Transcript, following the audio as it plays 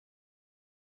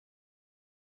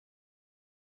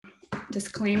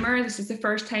disclaimer, this is the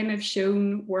first time I've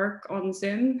shown work on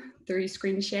Zoom through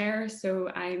screen share, so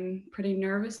I'm pretty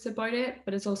nervous about it,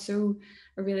 but it's also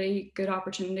a really good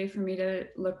opportunity for me to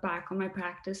look back on my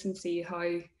practice and see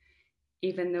how,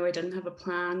 even though I didn't have a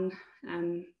plan,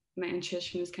 my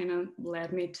intuition has kind of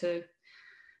led me to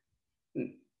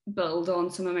build on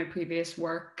some of my previous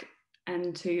work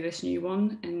into this new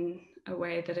one in a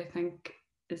way that I think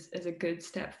is a good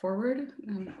step forward.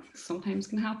 Sometimes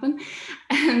can happen.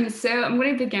 So I'm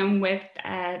going to begin with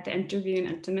the interview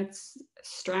and intimates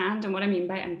strand. And what I mean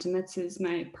by intimates is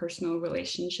my personal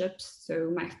relationships,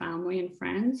 so my family and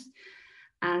friends.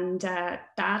 And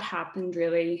that happened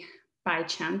really by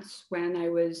chance when I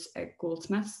was at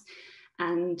Goldsmiths.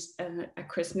 And at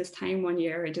Christmas time one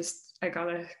year, I got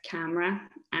a camera,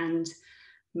 and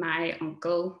my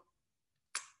uncle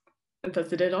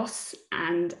visited us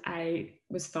and I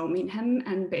was filming him,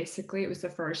 and basically it was the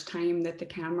first time that the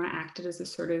camera acted as a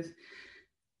sort of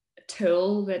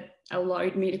tool that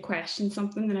allowed me to question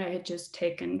something that I had just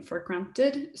taken for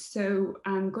granted. So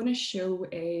I'm going to show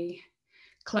a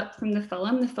clip from the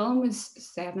film. The film was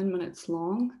 7 minutes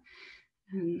long,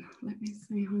 and let me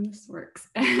see how this works.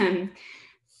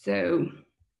 So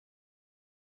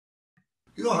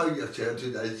you know how your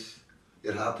childhood is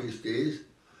your happiest days?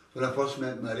 When I first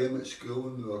met Miriam at school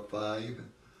when we were 5,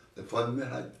 the fun we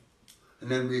had. And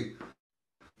then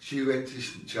she went to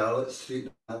St Charlotte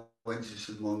Street, and I went to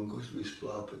St Mungo's, and we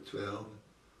split up at 12.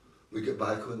 We got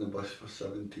back on the bus for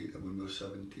 17, when we were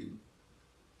 17.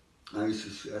 I used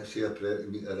to say a prayer to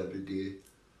meet her every day,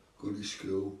 going to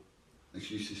school, and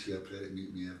she used to say a prayer to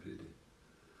meet me every day.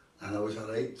 And I was a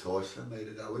right tosser,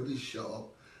 Myrid. I wouldn't shut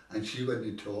up, and she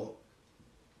wouldn't talk.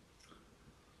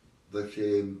 But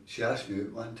she asked me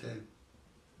out one time,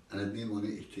 and I didn't want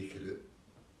to take her out.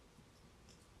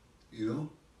 You know?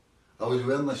 I was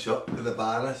wearing a shirt for the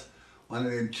Barras, one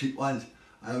of them cheap ones,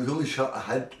 and it was the only shirt I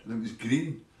had, and it was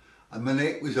green, and my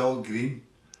neck was all green.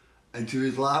 And she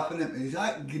was laughing at me, "Is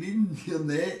that green, your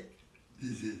neck?"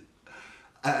 She said.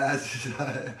 I said,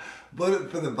 "I bought it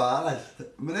for the Barras.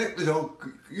 My neck was all,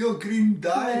 green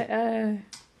dye."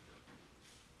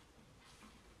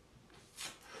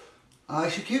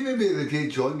 She came with me the day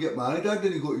John got married. I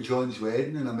didn't go to John's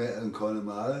wedding, and I met her in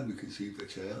Connemara, and we conceived a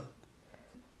child.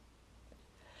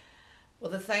 Well,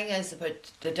 the thing is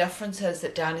about the difference is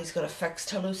that Danny's got a fixed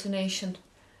hallucination,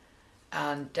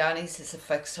 and Danny's is a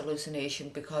fixed hallucination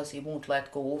because he won't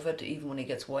let go of it even when he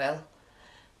gets well.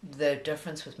 The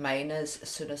difference with mine is, as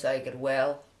soon as I get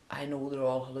well, I know they're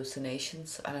all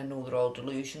hallucinations and I know they're all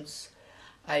delusions.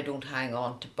 I don't hang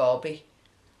on to Bobby.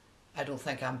 I don't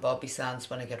think I'm Bobby Sands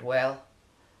when I get well.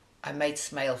 I might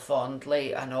smile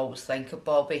fondly and always think of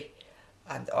Bobby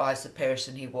and as the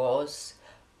person he was,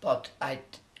 but I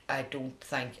don't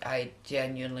think I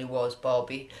genuinely was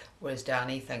Bobby, whereas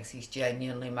Danny thinks he's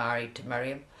genuinely married to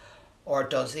Miriam. Or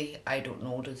does he? I don't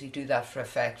know. Does he do that for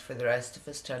effect for the rest of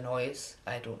us to annoy us?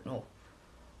 I don't know.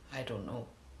 I don't know.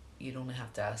 You'd only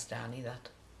have to ask Danny that.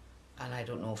 And I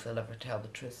don't know if he'll ever tell the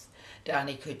truth.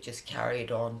 Danny could just carry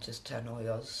it on just to annoy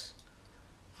us.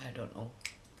 I don't know.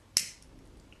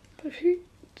 But who,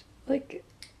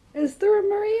 is there a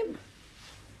Miriam?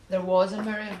 There was a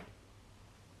Miriam.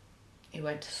 He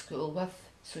went to school with,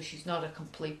 so she's not a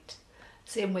complete.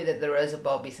 Same way that there is a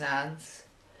Bobby Sands.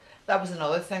 That was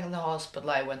another thing in the hospital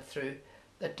I went through.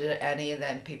 That do any of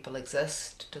them people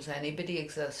exist? Does anybody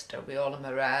exist? Are we all a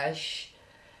mirage?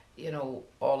 You know,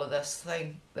 all of this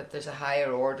thing. That there's a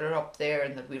higher order up there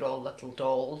and that we're all little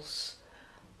dolls.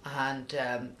 And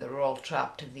they're all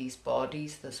trapped in these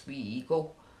bodies, this wee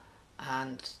ego.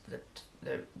 And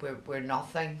that we're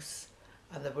nothings.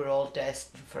 And that we're all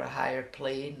destined for a higher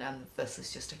plane, and this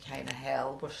is just a kind of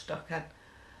hell we're stuck in.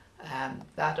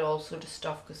 That all sort of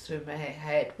stuff goes through my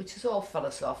head, which is all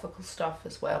philosophical stuff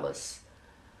as well as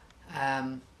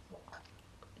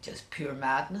just pure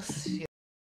madness.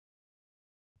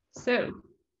 So,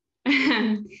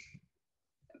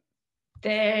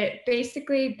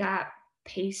 basically that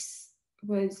piece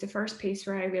was the first piece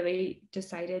where I really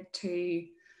decided to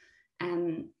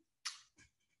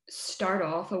start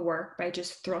off a work by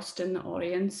just thrusting the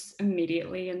audience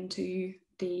immediately into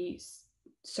the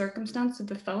circumstance of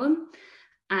the film.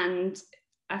 And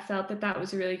I felt that that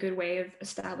was a really good way of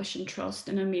establishing trust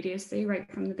and immediacy right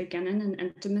from the beginning, and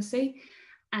intimacy,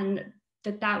 and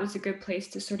that was a good place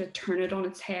to sort of turn it on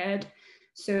its head.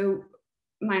 So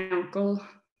my uncle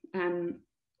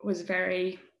was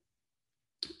very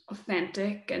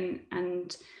authentic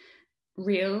and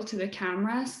real to the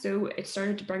camera, so it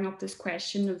started to bring up this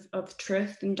question of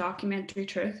truth and documentary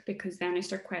truth, because then I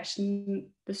start questioning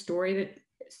the story that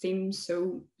seems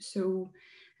so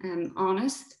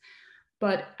honest.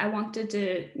 But I wanted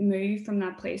to move from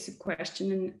that place of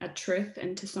questioning a truth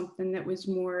into something that was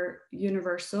more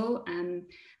universal and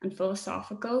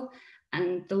philosophical.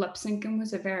 And the lip syncing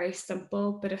was a very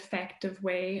simple but effective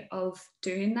way of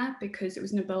doing that, because it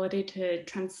was an ability to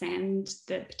transcend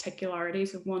the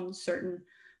particularities of one certain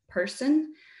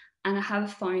person. And I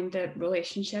have found that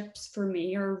relationships for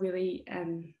me are really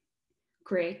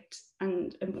great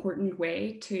and important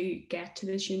way to get to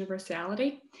this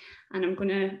universality. And I'm going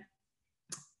to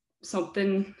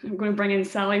bring in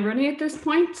Sally Rooney at this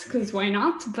point, because why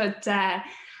not? But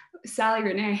Sally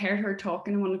Rooney, I heard her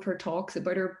talking in one of her talks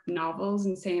about her novels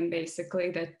and saying basically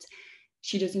that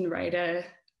she doesn't write a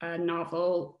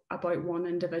novel about one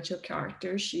individual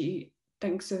character. She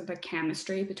thinks of a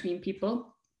chemistry between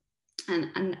people,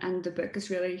 and the book is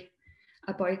really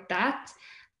about that.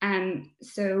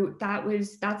 So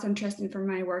that's interesting for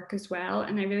my work as well.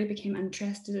 And I really became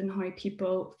interested in how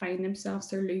people find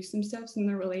themselves or lose themselves in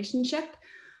their relationship.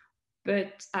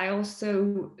 But I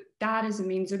also, that as a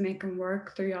means of making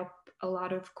work, threw up a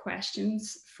lot of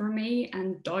questions for me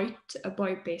and doubt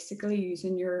about basically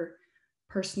using your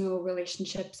personal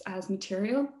relationships as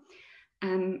material,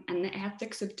 and the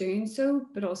ethics of doing so,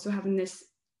 but also having this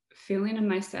feeling in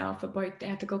myself about the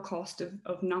ethical cost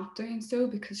of not doing so.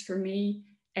 Because for me,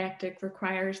 ethic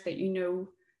requires that you know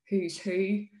who's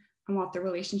who and what the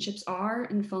relationships are,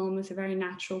 and film is a very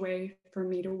natural way for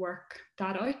me to work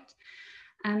that out.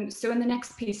 So in the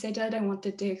next piece I did, I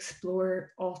wanted to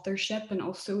explore authorship and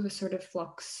also the sort of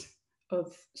flux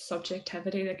of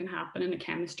subjectivity that can happen in a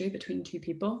chemistry between two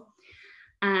people.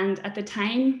 And at the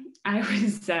time, I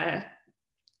was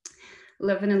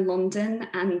living in London,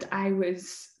 and I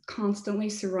was constantly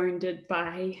surrounded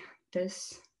by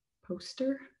this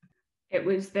poster. It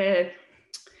was the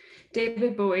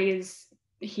David Bowie's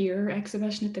Here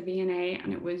exhibition at the V&A,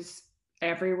 and it was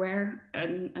everywhere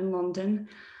in London.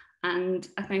 And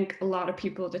I think a lot of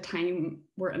people at the time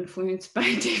were influenced by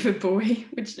David Bowie,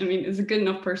 which, I mean, is a good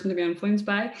enough person to be influenced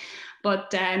by.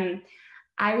 But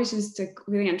I was just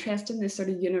really interested in this sort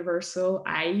of universal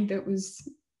eye that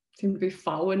seemed to be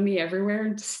following me everywhere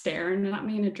and just staring at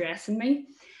me and addressing me.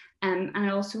 And I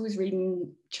also was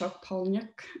reading Chuck Palahniuk,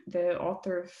 the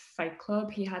author of Fight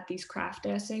Club. He had these craft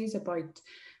essays about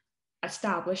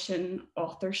establishing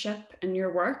authorship in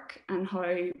your work, and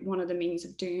how one of the means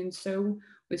of doing so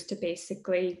was to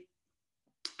basically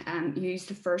use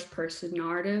the first person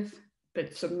narrative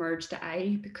but submerge the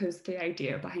I, because the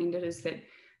idea behind it is that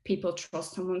people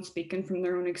trust someone speaking from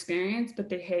their own experience, but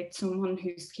they hate someone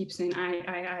who keeps saying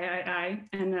I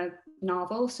in a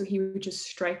novel. So he would just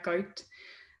strike out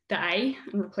the I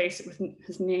and replace it with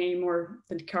his name or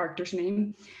the character's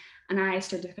name. And I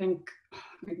started to think,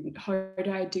 how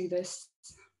do I do this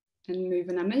and move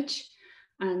an image?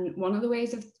 And one of the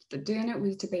ways of doing it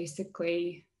was to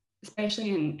basically,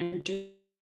 especially in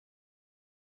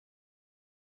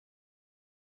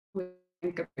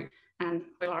think about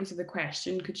parts of the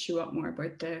question could show up more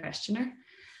about the questioner.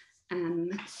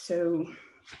 So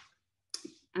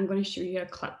I'm going to show you a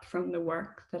clip from the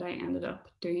work that I ended up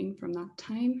doing from that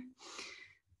time.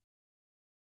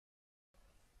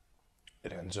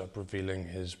 It ends up revealing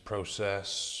his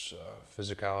process,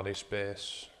 physicality,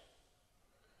 space,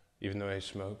 even though he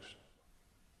smokes.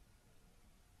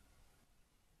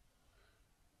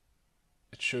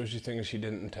 It shows you things he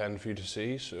didn't intend for you to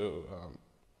see, so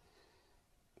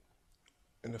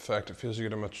in effect it feels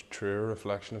like a much truer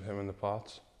reflection of him in the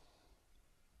pots.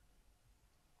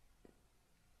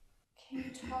 Can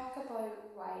you talk about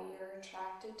why you're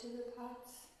attracted to the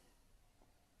pots?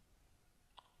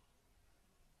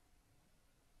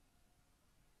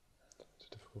 It's a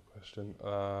difficult question.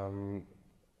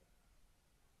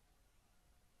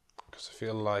 Because I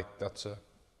feel like that's a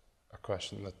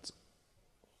question that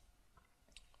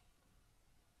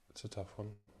it's a tough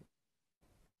one.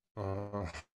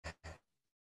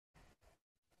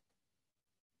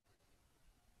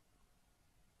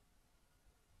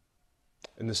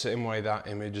 In the same way that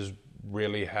image is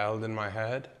really held in my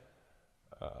head,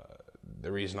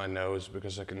 the reason I know is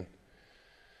because I can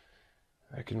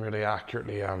really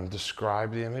accurately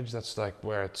describe the image. That's like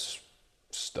where it's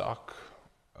stuck.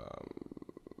 I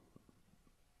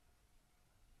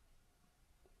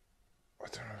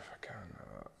don't know if I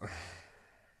can.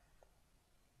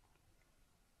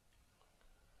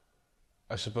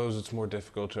 I suppose it's more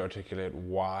difficult to articulate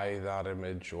why that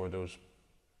image or those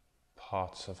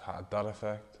pots have had that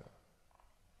effect.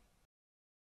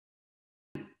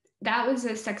 That was a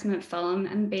 6-minute film,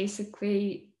 and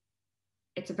basically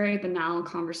it's a very banal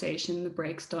conversation that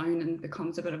breaks down and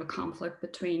becomes a bit of a conflict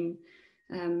between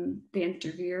the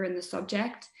interviewer and the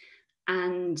subject.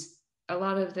 And a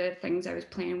lot of the things I was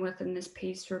playing with in this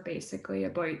piece were basically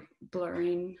about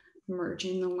blurring,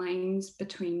 merging the lines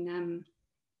between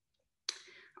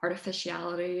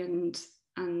artificiality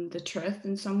and the truth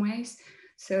in some ways.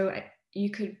 So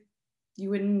you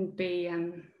wouldn't be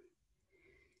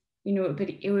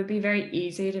it would be very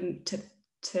easy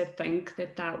to think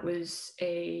that that was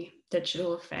a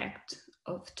digital effect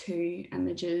of two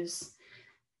images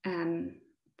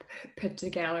put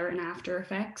together in After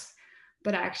Effects,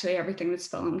 but actually everything that's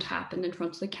filmed happened in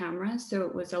front of the camera. So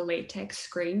it was a latex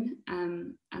screen,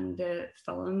 and the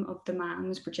film of the man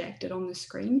was projected on the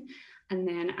screen, and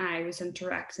then I was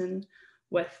interacting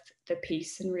with the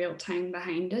piece in real time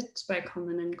behind it by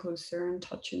coming in closer and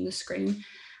touching the screen.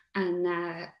 And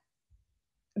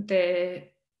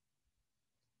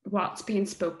what's being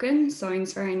spoken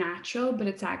sounds very natural, but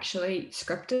it's actually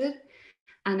scripted.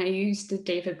 And I used the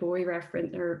David Bowie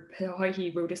reference, or how he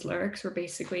wrote his lyrics, where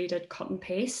basically he did cut and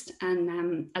paste.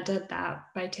 And I did that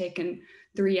by taking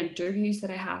 3 interviews that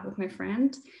I had with my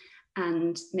friend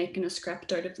and making a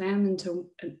script out of them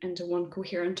into one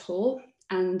coherent whole.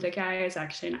 And the guy is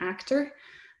actually an actor.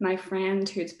 My friend,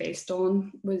 who it's based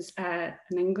on, was an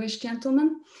English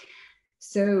gentleman.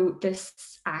 So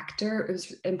this actor, it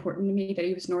was important to me that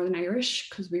he was Northern Irish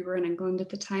because we were in England at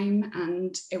the time,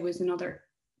 and it was another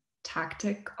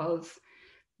tactic of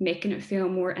making it feel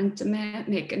more intimate,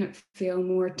 making it feel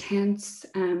more tense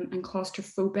and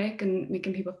claustrophobic, and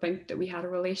making people think that we had a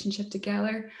relationship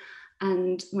together.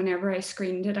 And whenever I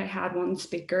screened it, I had one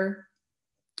speaker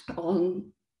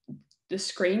on the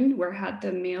screen where I had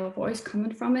the male voice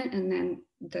coming from it, and then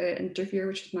the interviewer,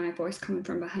 which was my voice, coming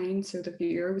from behind. So the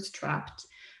viewer was trapped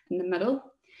in the middle.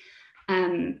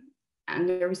 And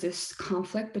there was this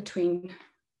conflict between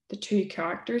the two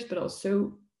characters, but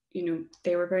also,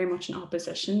 they were very much in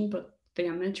opposition, but the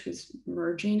image was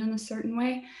merging in a certain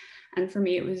way. And for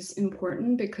me, it was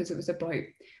important because it was about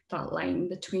that line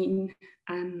between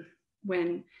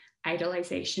when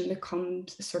idolization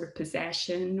becomes a sort of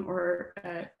possession or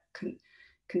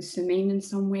consuming in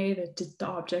some way, the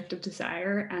object of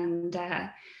desire. And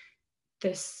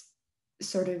this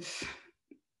sort of,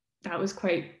 that was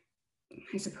quite,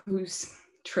 I suppose,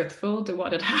 truthful to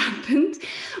what had happened,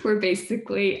 where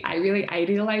basically I really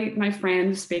idealized, my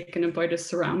friend speaking about a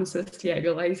ceramicist, he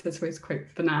idealized, this was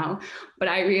quite banal, but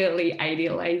I really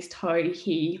idealized how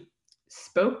he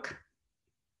spoke.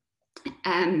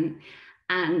 And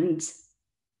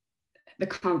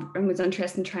was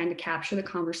interested in trying to capture the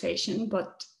conversation,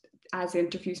 but as the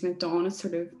interviews went on, it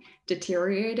sort of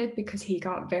deteriorated because he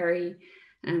got very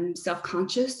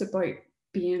self-conscious about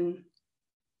being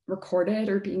recorded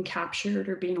or being captured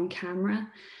or being on camera.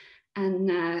 And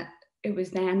it was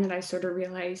then that I sort of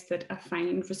realized that I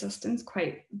find resistance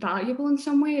quite valuable in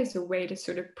some way as a way to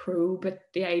sort of probe at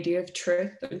the idea of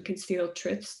truth and concealed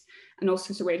truths, and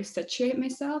also as a way to situate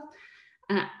myself,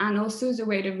 and also as a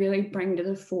way to really bring to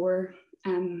the fore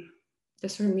the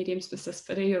sort of medium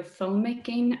specificity of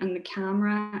filmmaking and the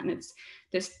camera, and it's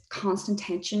this constant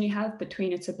tension you have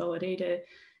between its ability to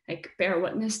like bear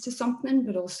witness to something,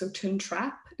 but also to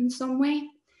entrap in some way.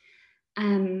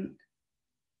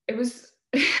 It was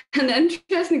an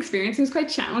interesting experience. It was quite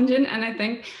challenging, and I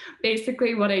think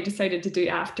basically what I decided to do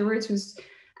afterwards was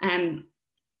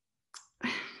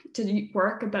to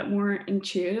work a bit more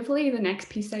intuitively. The next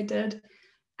piece I did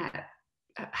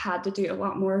had to do a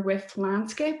lot more with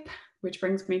landscape, which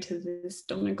brings me to this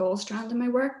Dunree strand in my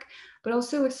work, but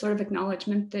also a sort of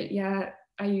acknowledgement that, yeah,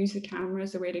 I use the camera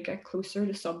as a way to get closer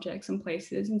to subjects and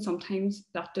places, and sometimes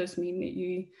that does mean that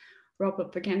you rub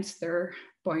up against their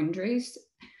boundaries.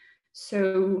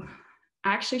 So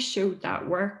I actually showed that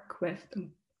work with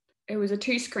them. It was a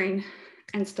 2-screen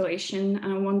installation,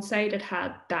 and on one side it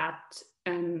had that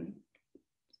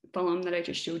film that I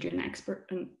just showed you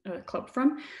a clip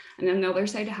from, and then the other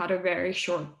side it had a very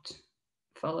short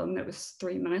film that was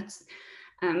 3 minutes.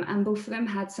 And both of them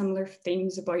had similar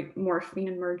themes about morphing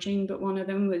and merging, but one of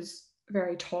them was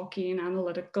very talky and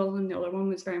analytical, and the other one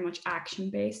was very much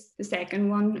action-based. The second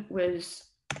one was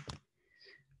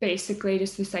basically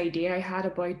just this idea I had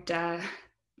about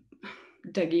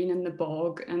digging in the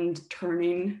bog and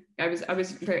turning. I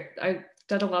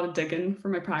did a lot of digging for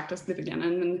my practice at the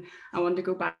beginning, and I wanted to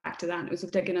go back to that. It was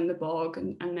digging in the bog,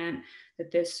 and then that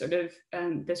this sort of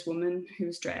this woman who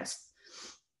was dressed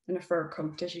in a fur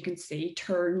coat, as you can see,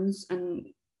 turns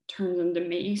into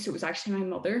me. So it was actually my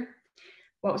mother.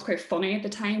 What was quite funny at the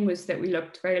time was that we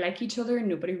looked very like each other, and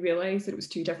nobody realized that it was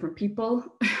 2 different people,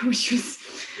 which was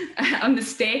a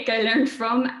mistake I learned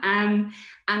from. And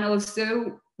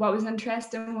also what was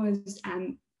interesting was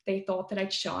they thought that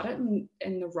I'd shot it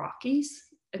in the Rockies,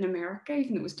 in America,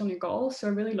 even though it was Donegal. So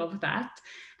I really loved that.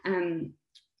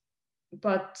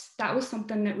 But that was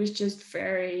something that was just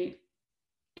very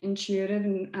intuitive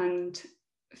and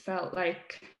felt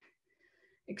like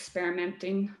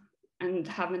experimenting and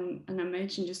having an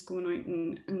image and just going out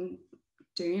and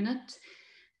doing it.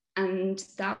 And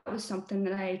that was something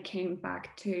that I came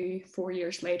back to 4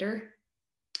 years later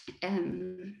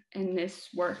in this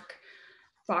work,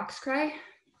 Foxcry,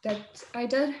 that I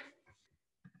did.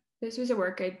 This was a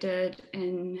work I did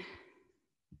in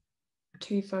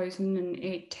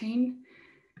 2018.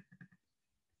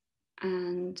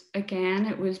 And again,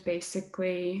 it was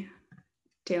basically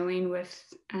dealing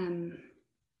with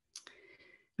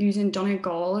using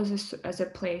Donegal as a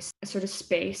place, a sort of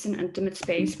space, an intimate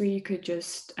space where you could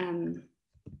just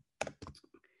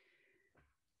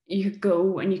you could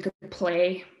go and you could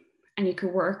play and you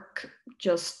could work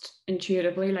just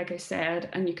intuitively, like I said,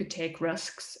 and you could take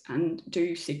risks and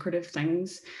do secretive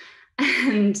things.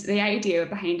 And the idea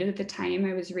behind it, at the time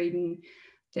I was reading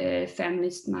the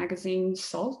feminist magazine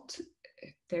Salt.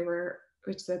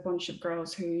 Which is a bunch of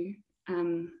girls who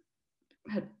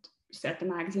had set the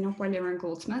magazine up while they were in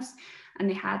Goldsmiths, and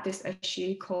they had this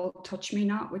issue called Touch Me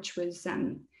Not, which was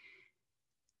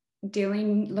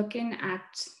looking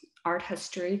at art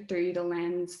history through the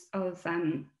lens of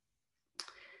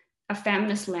a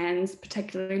feminist lens,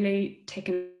 particularly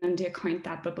taking into account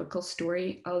that biblical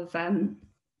story of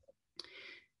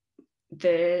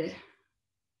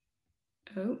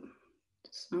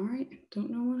sorry, don't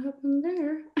know what happened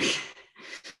there.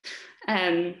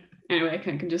 Anyway, I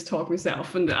can just talk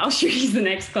myself and I'll show you the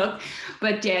next clip.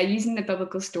 But yeah, using the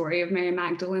biblical story of Mary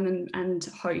Magdalene and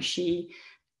how she,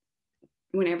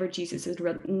 whenever Jesus had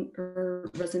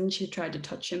risen, she tried to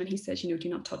touch him and he says, do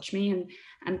not touch me.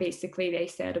 And basically they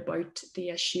said about the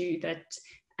issue that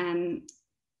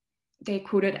they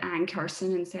quoted Anne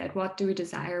Carson and said, what do we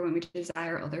desire when we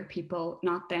desire other people,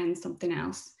 not then something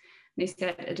else? And they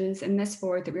said, it is in this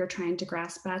void that we are trying to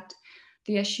grasp at.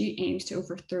 The issue aims to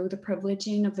overthrow the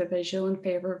privileging of the visual in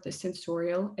favour of the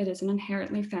sensorial. It is an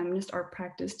inherently feminist art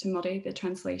practice to muddy the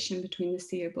translation between the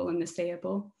seeable and the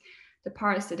sayable. The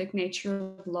parasitic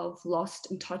nature of love, lust,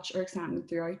 and touch are examined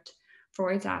throughout.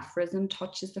 Freud's aphorism,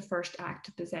 touch is the first act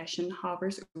of possession,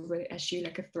 hovers over the issue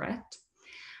like a threat.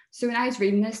 So when I was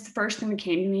reading this, the first thing that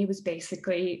came to me was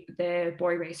basically the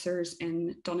boy racers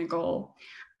in Donegal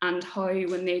and how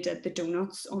when they did the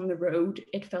donuts on the road,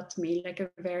 it felt to me like a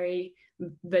very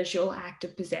visual act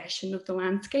of possession of the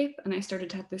landscape. And I started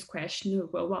to have this question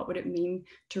of, well, what would it mean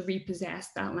to repossess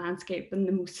that landscape in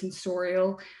the most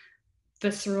sensorial,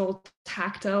 visceral,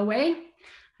 tactile way?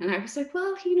 And I was like,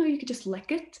 well, you could just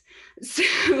lick it. So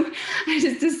I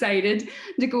just decided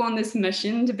to go on this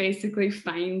mission to basically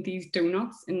find these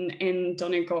donuts in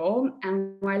Donegal.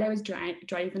 And while I was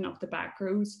driving up the back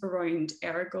roads around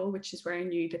Errigal, which is where I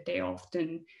knew that they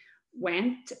often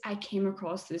went, I came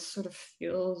across this sort of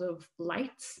field of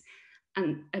lights.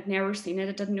 And I'd never seen it.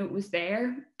 I didn't know it was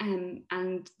there.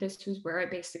 And this was where I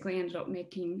basically ended up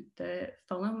making the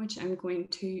film, which I'm going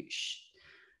to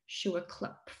show a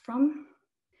clip from.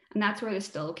 And that's where the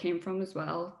still came from as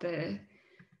well. When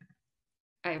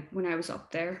I was up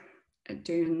there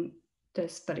doing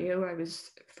this video, I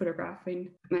was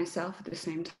photographing myself at the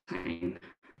same time.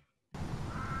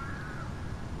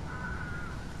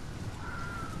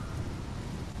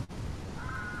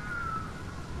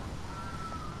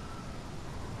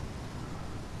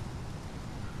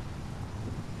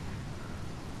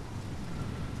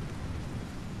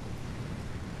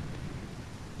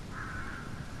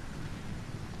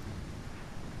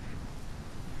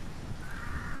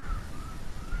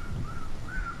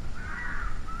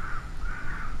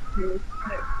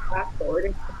 Fast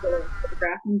forwarding the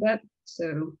photographing bit.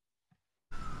 So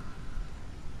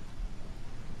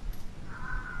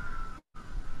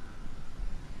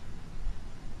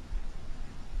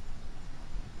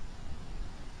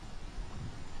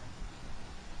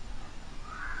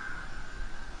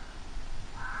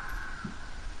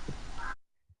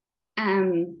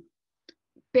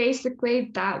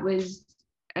basically that was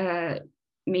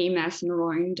me messing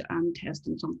around and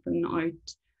testing something out.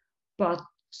 But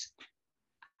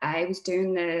I was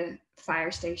doing the fire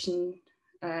station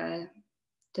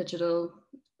digital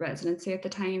residency at the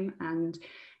time, and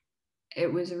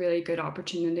it was a really good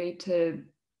opportunity to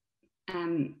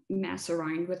mess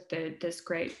around with this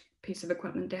great piece of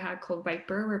equipment they had called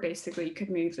Viper, where basically you could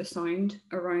move the sound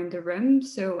around the room.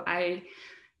 So I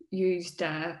used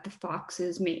the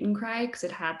Fox's Mate and Cry because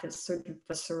it had this sort of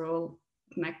visceral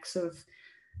mix of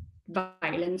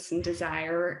violence and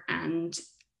desire, and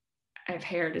I've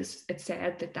heard it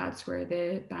said that that's where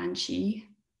the banshee,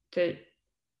 that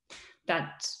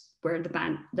that's where the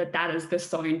band, that is the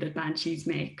sound that banshees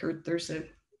make, or there's a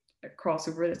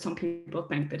crossover that some people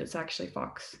think that it's actually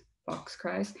fox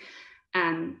cries.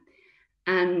 And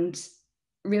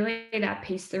really that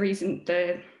piece, the reason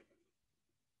the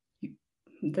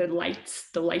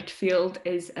light field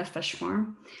is a fish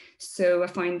farm. So I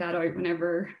found that out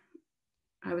whenever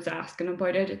I was asking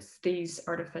about it. It's these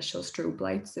artificial strobe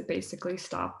lights that basically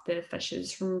stop the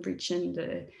fishes from reaching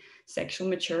the sexual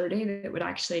maturity that would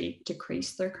actually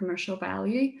decrease their commercial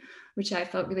value, which I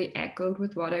felt really echoed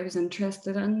with what I was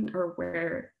interested in, or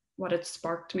what had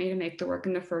sparked me to make the work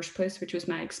in the first place, which was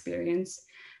my experience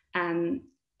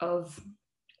of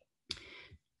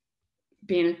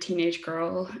being a teenage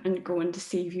girl and going to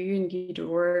Seaview and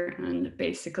Gweedore and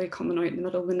basically coming out in the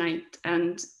middle of the night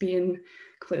and being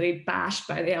completely bashed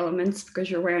by the elements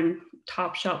because you're wearing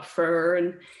Topshop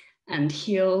fur and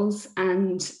heels,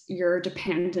 and you're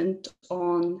dependent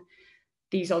on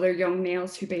these other young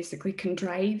males who basically can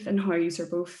drive, and how you are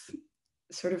both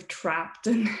sort of trapped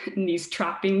in these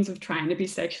trappings of trying to be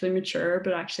sexually mature,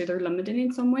 but actually they're limited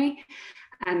in some way.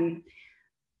 And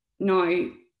now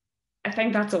I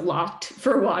think that's a lot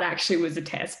for what actually was a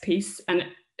test piece. And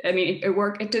I mean,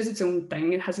 it does its own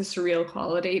thing. It has a surreal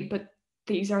quality, but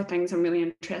these are things I'm really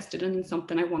interested in, and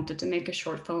something I wanted to make a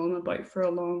short film about for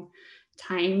a long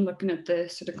time, looking at the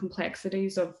sort of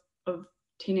complexities of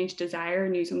teenage desire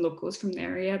and using locals from the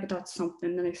area. But that's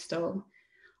something that I still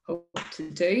hope to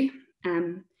do.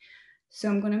 So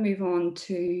I'm going to move on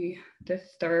to the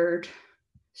third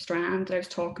strand that I was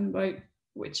talking about,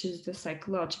 which is the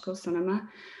psychological cinema.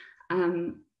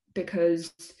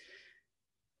 Because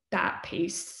that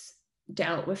piece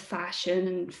dealt with fashion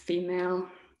and female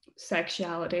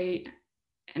sexuality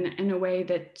in a way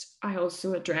that I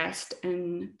also addressed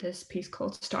in this piece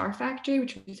called Star Factory,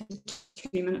 which was a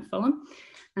 2-minute film.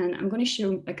 And I'm going to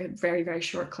show like a very, very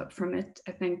short clip from it.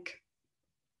 I think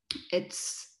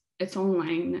it's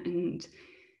online, and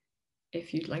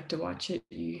if you'd like to watch it,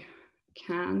 you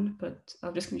can, but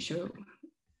I'm just going to show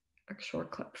a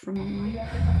short clip from online.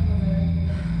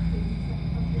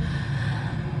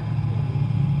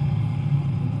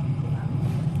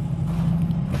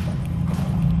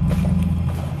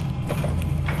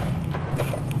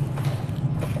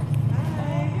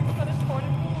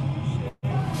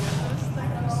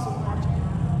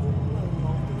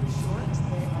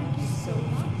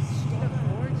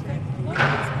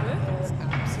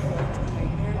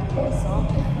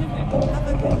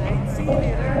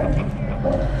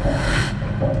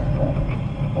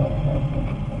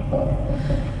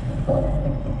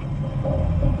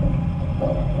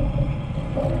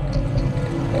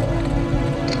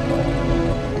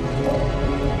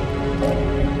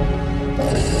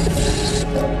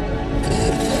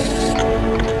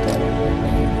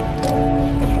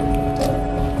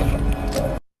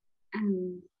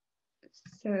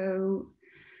 So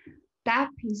that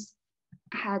piece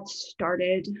had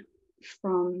started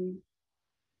from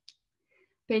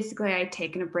basically I'd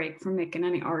taken a break from making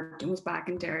any art and was back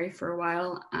in Derry for a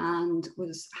while and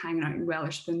was hanging out in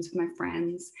Wetherspoons with my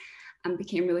friends, and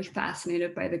became really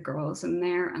fascinated by the girls in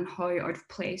there and how out of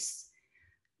place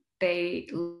they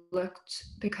looked,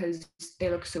 because they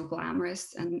looked so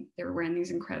glamorous and they were wearing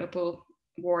these incredible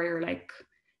warrior-like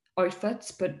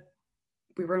outfits, but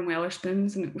we were in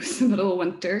Wetherspoons and it was the middle of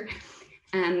winter.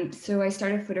 And so I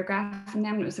started photographing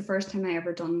them. It was the first time I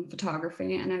ever done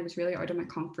photography, and I was really out of my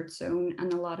comfort zone.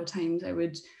 And a lot of times I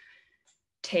would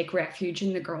take refuge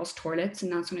in the girls' toilets,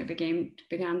 and that's when I began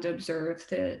to observe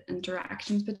the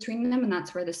interactions between them, and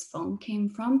that's where this film came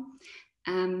from.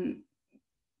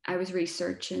 I was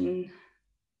researching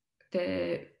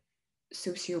the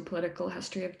socio-political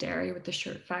history of Derry with the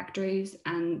shirt factories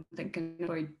and thinking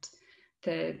about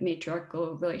the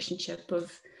matriarchal relationship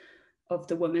of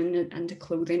the women and the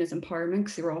clothing as empowerment,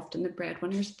 because they were often the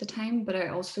breadwinners at the time. But I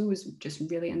also was just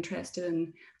really interested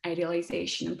in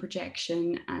idealization and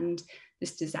projection and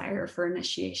this desire for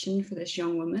initiation for this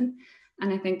young woman.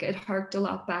 And I think it harked a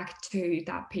lot back to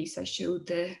that piece I showed,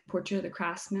 the portrait of the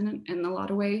craftsman, in a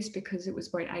lot of ways, because it was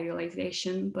about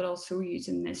idealization, but also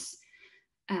using this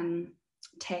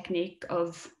technique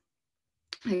of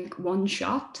like one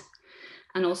shot.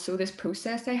 And also this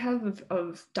process I have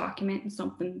of documenting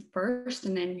something first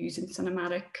and then using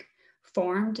cinematic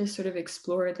form to sort of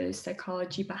explore the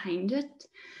psychology behind it.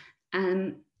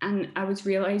 And I was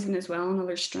realizing as well,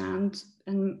 another strand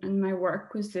in my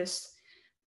work was this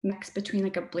mix between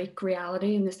like a bleak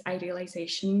reality and this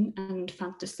idealization and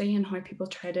fantasy, and how people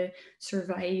try to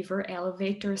survive or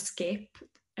elevate or escape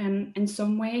in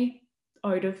some way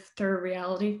out of their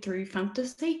reality through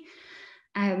fantasy.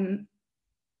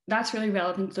 that's really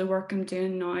relevant to the work I'm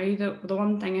doing now. The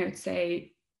one thing I would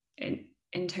say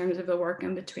in terms of the work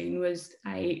in between was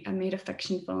I made a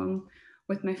fiction film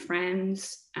with my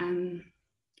friends.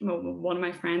 Well, one of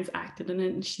my friends acted in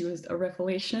it and she was a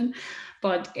revelation,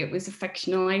 but it was a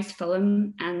fictionalized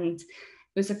film, and it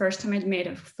was the first time I'd made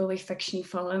a fully fiction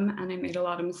film, and I made a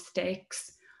lot of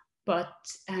mistakes, but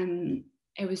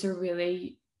it was a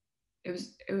really, it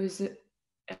was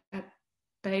a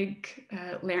big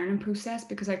learning process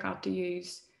because I got to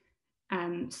use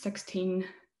 16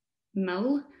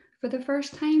 mil for the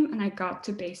first time, and I got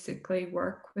to basically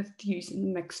work with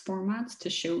using mixed formats to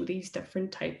show these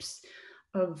different types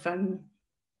of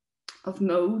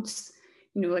modes,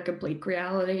 you know, like a bleak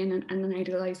reality and an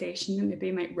idealization that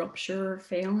maybe might rupture or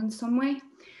fail in some way.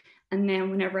 And then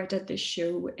whenever I did this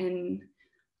show in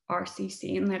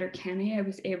RCC in Letterkenny, I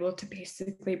was able to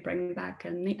basically bring back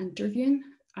in the interviewing.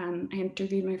 I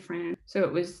interviewed my friend. So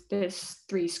it was this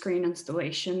 3-screen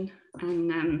installation,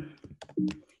 and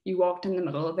you walked in the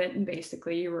middle of it, and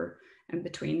basically you were in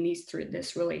between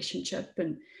this relationship,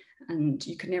 and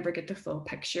you could never get the full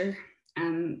picture.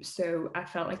 So I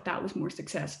felt like that was more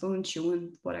successful in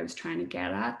showing what I was trying to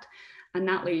get at. And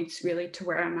that leads really to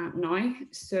where I'm at now.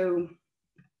 So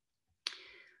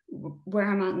where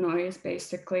I'm at now is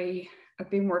basically I've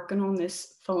been working on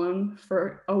this film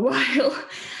for a while.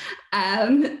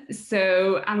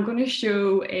 So I'm going to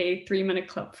show a 3-minute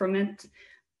clip from it.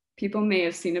 People may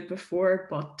have seen it before,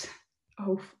 but I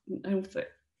don't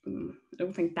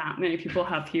think that many people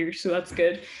have here, so that's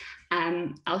good.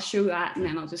 I'll show that and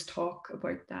then I'll just talk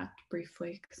about that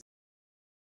briefly.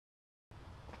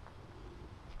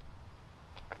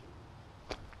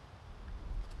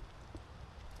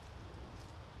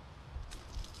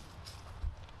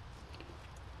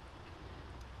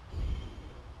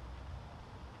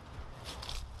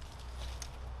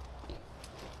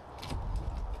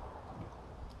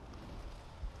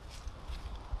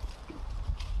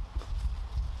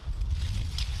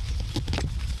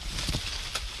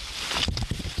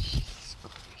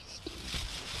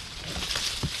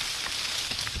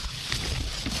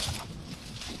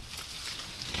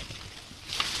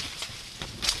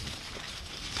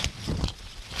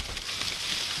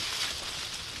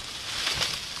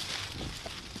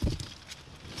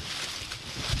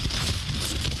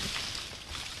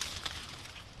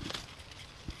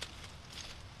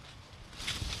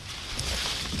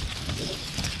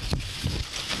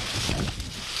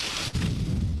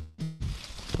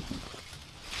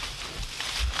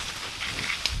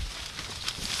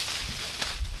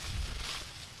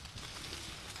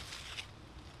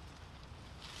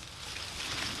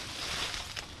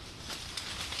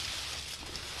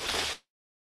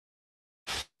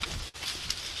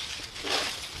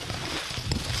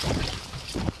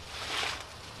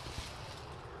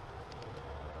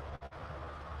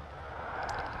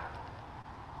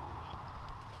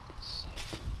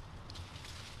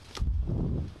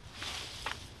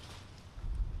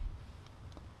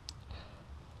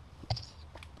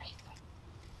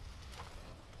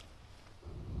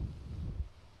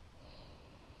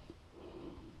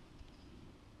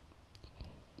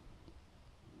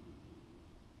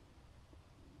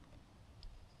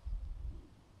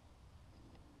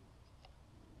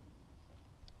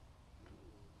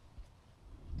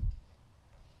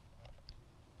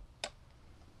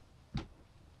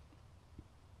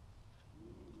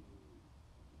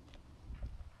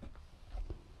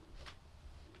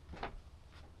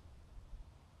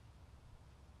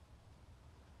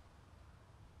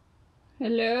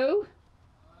 Hello?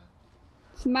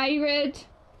 It's Myrid.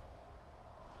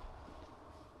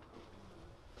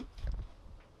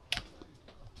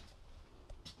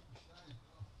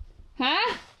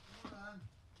 Huh?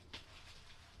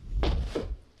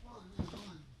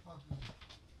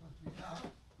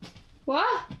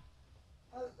 What?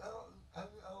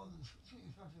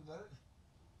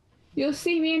 You'll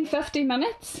see me in 50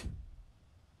 minutes?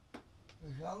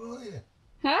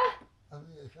 Huh?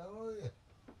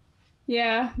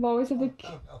 Yeah, I've always had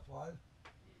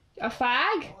a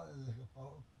fag?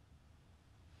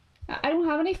 I don't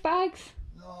have any fags.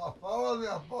 No, follow me,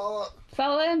 follow.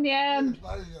 Fill in, yeah.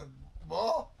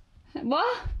 What?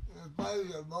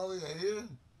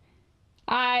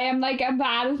 I am like as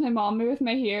bad as my mommy with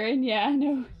my hearing, yeah, I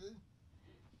know.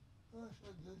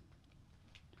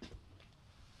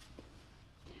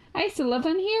 I used to live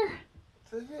in here.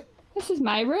 This is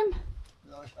my room.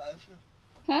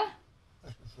 Huh?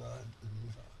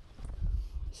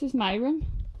 This is my room.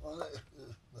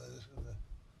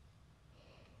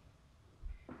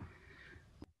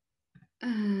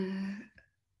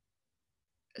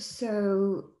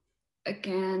 So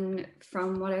again,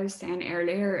 from what I was saying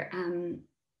earlier,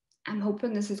 I'm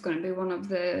hoping this is going to be one of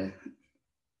the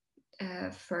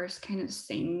first kind of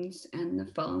scenes in the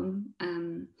film.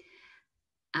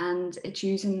 And it's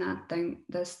using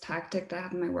this tactic that I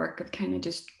have in my work of kind of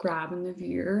just grabbing the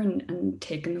viewer and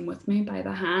taking them with me by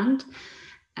the hand.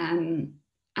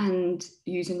 And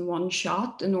using one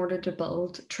shot in order to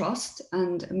build trust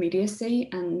and immediacy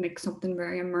and make something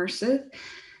very immersive.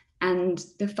 And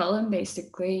the film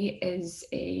basically is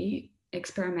a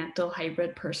experimental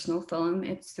hybrid personal film.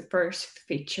 It's the first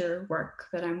feature work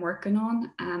that I'm working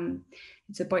on.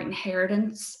 It's about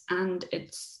inheritance, and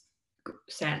it's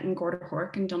set in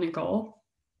Gortahork and Donegal,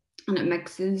 and it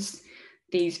mixes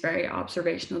these very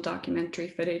observational documentary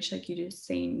footage like you just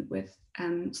seen with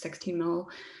 16mm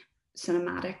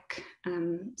cinematic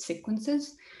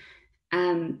sequences.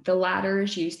 The latter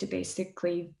is used to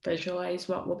basically visualize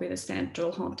what will be the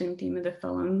central haunting theme of the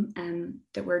film,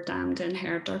 that we're damned to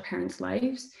inherit our parents'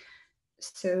 lives.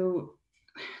 So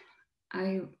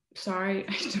sorry,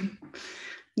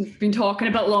 I've been talking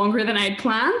a bit longer than I'd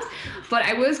planned, but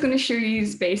I was going to show you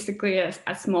basically a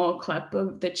small clip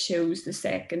that shows the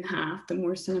second half, the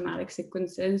more cinematic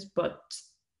sequences, but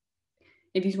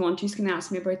if you want, you can ask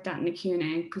me about that in the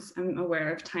Q&A because I'm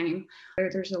aware of time.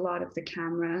 There's a lot of the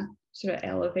camera sort of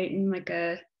elevating like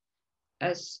a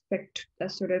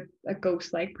sort of a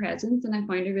ghost-like presence, and I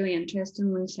find it really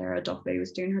interesting when Sarah Duffy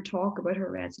was doing her talk about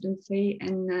her residency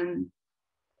in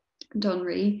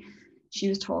Dunree. She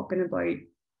was talking about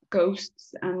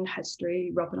ghosts and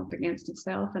history rubbing up against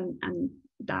itself, and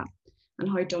how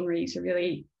Dunree is a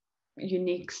really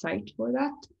unique site for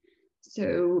that.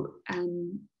 So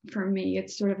for me,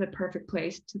 it's sort of the perfect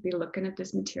place to be looking at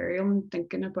this material and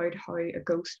thinking about how a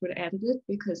ghost would edit it,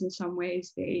 because in some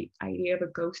ways the idea of a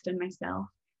ghost in myself,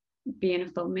 being a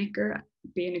filmmaker,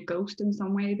 being a ghost in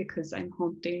some way, because I'm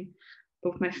haunting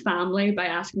both my family by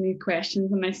asking these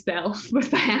questions and myself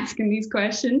by asking these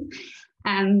questions.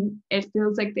 It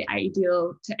feels like the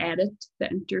ideal to edit the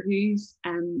interviews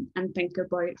and think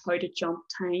about how to jump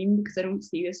time, because I don't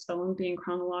see this film being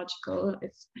chronological.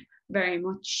 It's very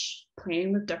much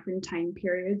playing with different time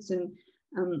periods, and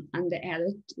the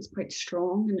edit is quite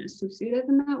strong and associative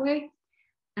in that way.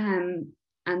 And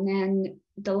then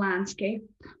the landscape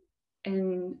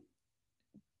in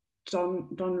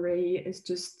Dunree is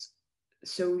just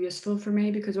so useful for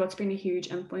me, because what's been a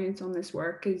huge influence on this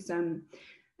work is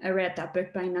I read that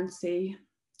book by Nancy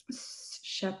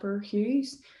Shepherd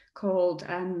Hughes called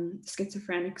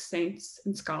Schizophrenic Saints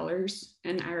and Scholars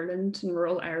in Ireland, in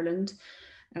rural Ireland.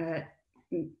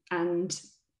 And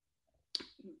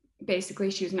basically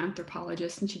she was an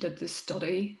anthropologist, and she did this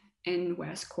study in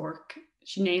West Cork.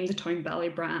 She named the town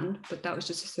Ballybrand, but that was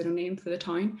just a pseudonym for the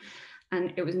town.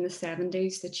 And it was in the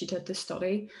 70s that she did this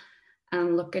study,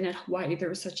 and looking at why there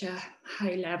was such a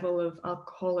high level of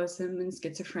alcoholism and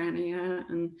schizophrenia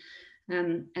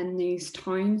and these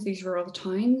towns, these rural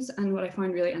towns. And what I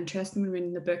found really interesting when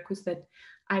reading the book was that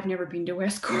I've never been to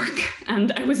West Cork,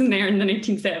 and I wasn't there in the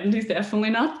 1970s,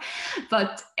 definitely not,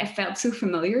 but it felt so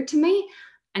familiar to me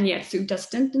and yet so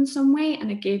distant in some way,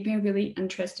 and it gave me a really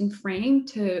interesting frame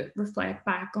to reflect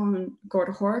back on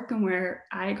Gortahork and where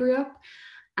I grew up.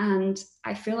 And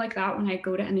I feel like that when I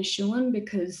go to Inishowen,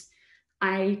 because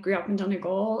I grew up in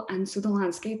Donegal, and so the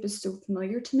landscape is so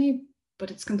familiar to me,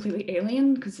 but it's completely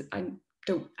alien because I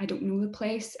don't know the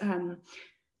place.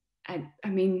 I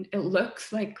mean, it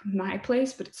looks like my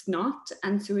place, but it's not,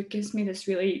 and so it gives me this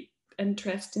really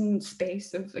interesting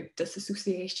space of like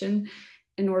disassociation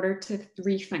in order to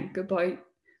rethink about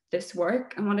this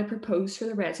work. And what I proposed for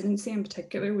the residency in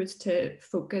particular was to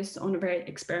focus on a very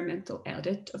experimental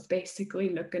edit of basically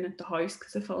looking at the house,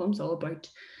 because the film's all about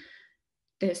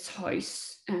this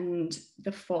house and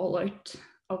the fallout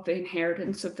of the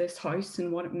inheritance of this house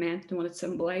and what it meant and what it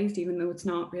symbolized, even though it's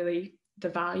not really the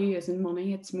value is in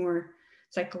money, it's more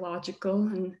psychological.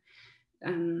 And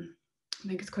I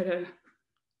think it's quite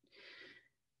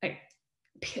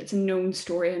it's a known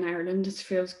story in Ireland. It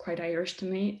feels quite Irish to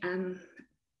me.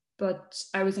 But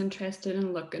I was interested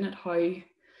in looking at how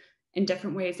in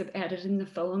different ways of editing the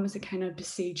film as a kind of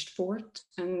besieged fort,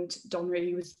 and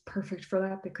Dunree was perfect for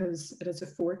that because it is a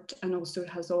fort, and also it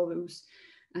has all those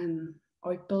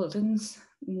outbuildings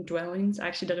and dwellings. I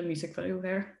actually did a music video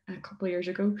there a couple of years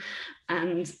ago,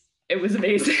 and it was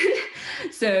amazing.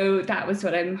 So that was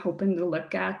what I'm hoping to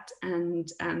look at, and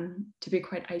to be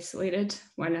quite isolated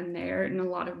while I'm there, and a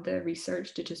lot of the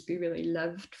research to just be really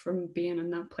lived from being in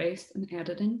that place and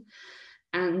editing.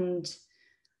 And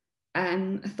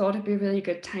I thought it'd be a really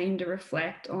good time to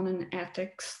reflect on an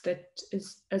ethics that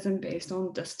isn't based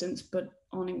on distance, but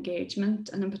on engagement,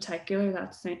 and in particular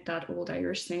that old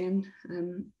Irish saying,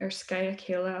 Erskaya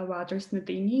Kayla Awadris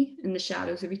Nadini, in the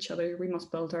shadows of each other we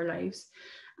must build our lives.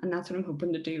 And that's what I'm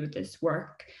hoping to do with this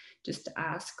work, just to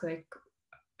ask, like,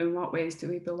 in what ways do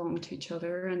we belong to each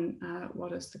other, and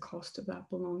what is the cost of that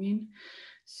belonging?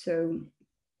 So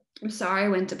I'm sorry I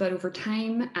went a bit over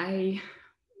time. I'm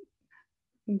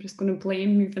just going to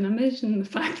blame Moving Image and the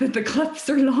fact that the clips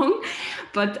are long,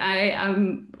 but I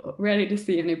am ready to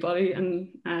see anybody, and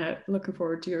looking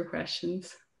forward to your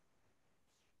questions.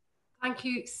 Thank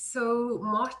you so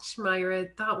much,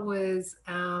 Myrid. That was,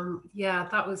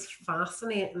 that was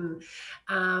fascinating.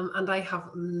 And I have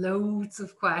loads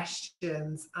of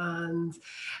questions. And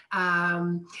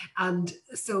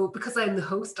so because I'm the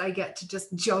host, I get to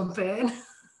just jump in.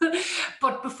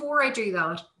 But before I do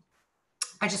that,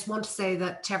 I just want to say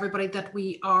that to everybody that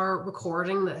we are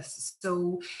recording this.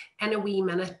 So in a wee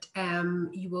minute,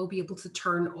 you will be able to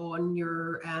turn on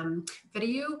your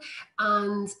video.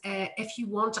 And if you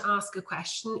want to ask a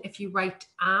question, if you write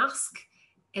ask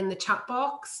in the chat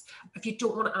box, if you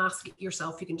don't want to ask it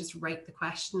yourself, you can just write the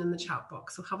question in the chat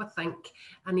box. So have a think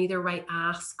and either write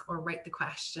ask or write the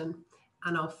question,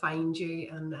 and I'll find you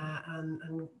and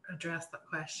address that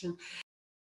question.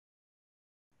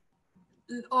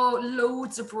 Oh,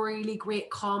 loads of really great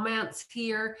comments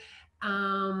here.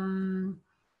 Oh,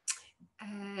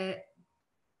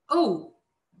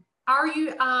 are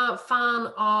you a fan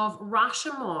of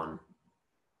Rashomon,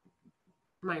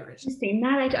 Myrid? I've seen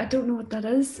that. I don't know what that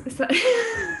is. Is that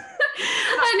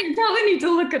I probably need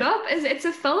to look it up. It's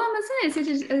a film, isn't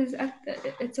it?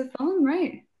 It's a film,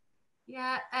 right?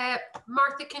 Yeah.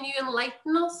 Martha, can you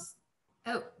enlighten us?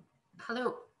 Oh,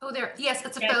 hello. Oh, there. Yes,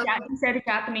 it's a film. Yeah, you said a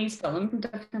Japanese film from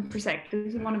different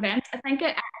perspectives in one event. I think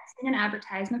I've seen an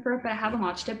advertisement for it, but I haven't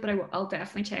watched it. But I'll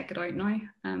definitely check it out now.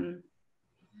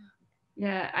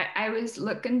 Yeah, I was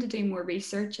looking to do more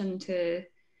research into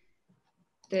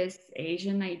this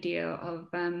Asian idea of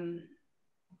I don't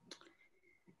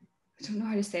know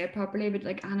how to say it properly, but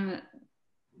like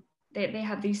they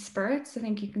have these spirits. I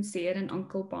think you can see it in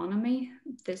Uncle Bonamy,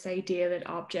 this idea that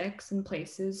objects and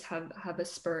places have a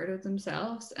spirit of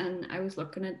themselves. And I was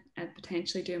looking at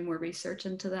potentially doing more research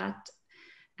into that,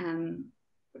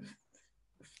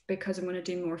 because I'm going to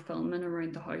do more filming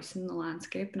around the house and the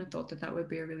landscape, and I thought that would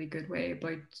be a really good way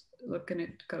about looking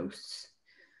at ghosts.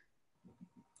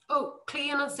 Oh,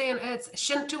 Clean is saying it's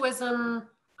Shintoism,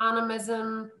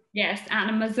 animism. Yes,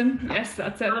 animism. Yes,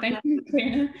 that's it. Thank you,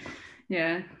 Clean.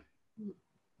 Yeah.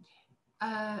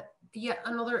 Yeah,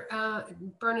 another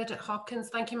Bernadette Hopkins.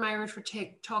 Thank you, Myrid, for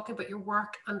talking about your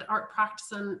work and art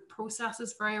practice and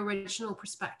processes. Very original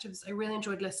perspectives. I really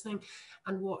enjoyed listening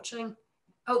and watching.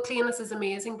 Oh, Cleanus is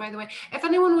amazing, by the way. If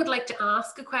anyone would like to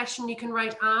ask a question, you can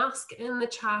write ask in the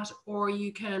chat, or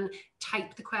you can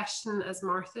type the question as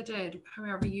Martha did,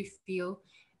 however you feel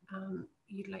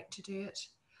you'd like to do it.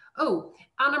 Oh,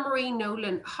 Anna Marie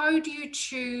Nolan, how do you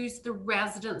choose the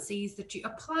residencies that you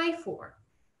apply for?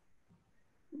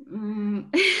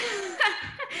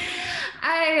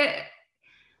 I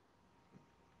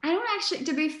don't actually,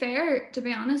 to be fair, to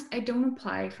be honest, I don't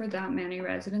apply for that many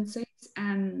residencies.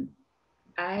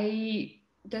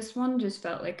 This one just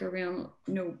felt like a real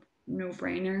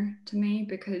no-brainer to me,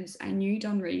 because I knew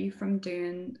Dunree from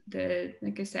doing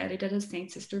like I said, I did a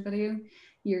Saint Sister video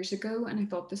years ago, and I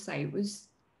thought the site was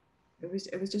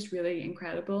just really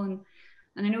incredible. And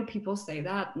I know people say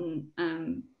that,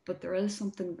 and but there is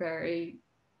something very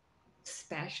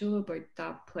special about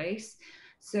that place.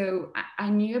 So I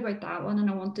knew about that one and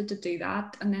I wanted to do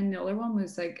that. And then the other one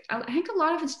was like, I think a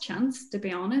lot of it's chance, to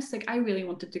be honest. Like, I really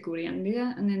wanted to go to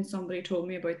India, and then somebody told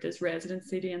me about this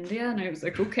residency to India, and I was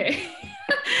like, okay.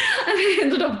 And I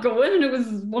ended up going, and it was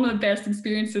one of the best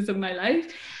experiences of my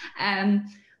life.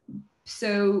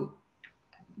 So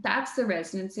that's the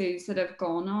residencies that I've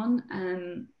gone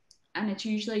on. And it's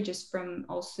usually just from,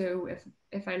 also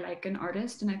if I like an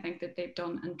artist and I think that they've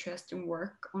done interesting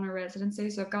work on a residency.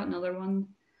 So I've got another one.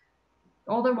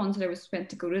 All the ones that I was meant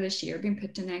to go to this year have been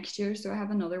put to next year. So I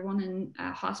have another one in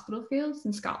Hospital Fields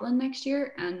in Scotland next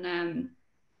year. And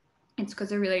it's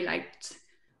because I really liked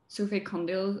Sophie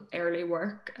Cundale's early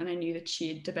work, and I knew that she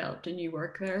had developed a new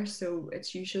work there. So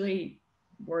it's usually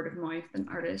word of mouth, an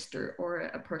artist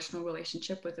or a personal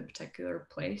relationship with a particular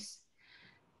place.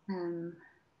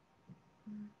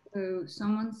 So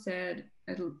someone said,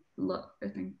 I'd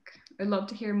love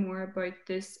to hear more about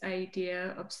this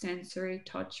idea of sensory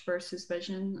touch versus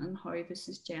vision and how this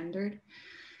is gendered.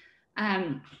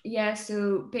 Yeah,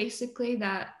 so basically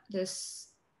that this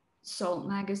Salt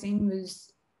magazine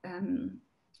was,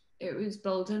 it was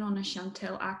building on a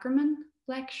Chantal Ackerman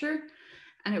lecture.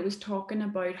 and it was talking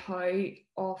about how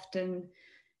often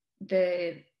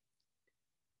they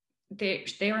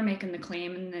were making the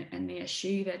claim in the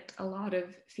issue that a lot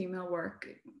of female work,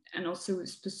 and also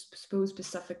suppose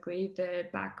specifically the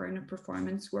background of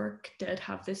performance work, did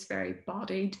have this very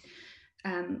bodied,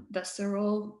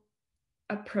 visceral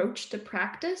approach to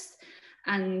practice,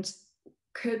 and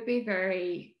could be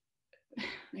very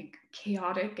like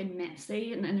chaotic and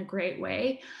messy and in a great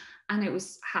way. And it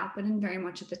was happening very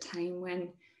much at the time when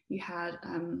you had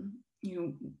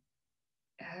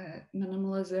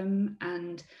minimalism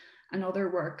and other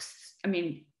works. I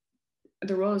mean,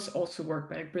 there was also work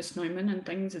by like Bruce Neumann and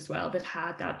things as well that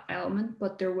had that element,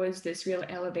 but there was this real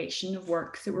elevation of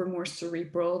works that were more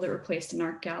cerebral, that were placed in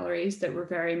art galleries, that were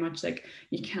very much like,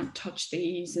 you can't touch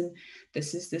these, and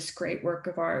this is this great work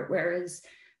of art, whereas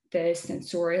the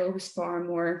sensorial was far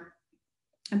more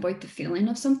about the feeling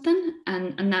of something,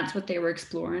 and that's what they were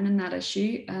exploring in that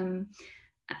issue. And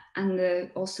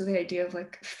also the idea of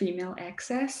like female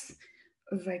excess,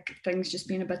 of like things just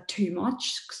being a bit too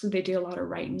much. So they do a lot of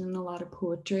writing and a lot of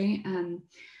poetry, and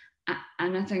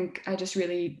I think I just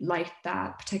really liked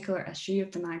that particular issue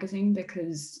of the magazine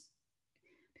because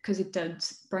it did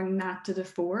bring that to the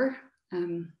fore.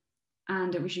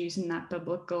 And it was using that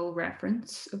biblical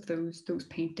reference of those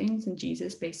paintings, and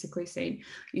Jesus basically saying,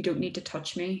 you don't need to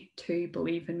touch me to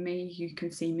believe in me, you can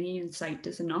see me, and sight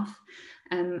is enough.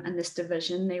 And this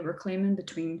division they were claiming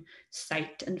between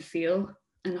sight and feel,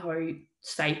 and how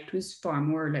sight was far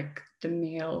more like the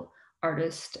male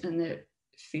artist, and the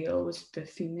feel was the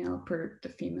female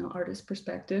artist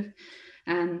perspective.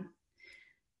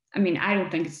 I mean, I don't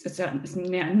think it's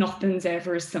nothing's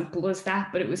ever as simple as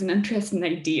that, but it was an interesting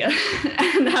idea,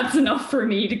 and that's enough for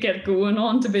me to get going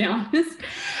on, to be honest.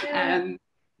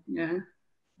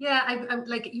 Yeah, I'm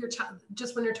like,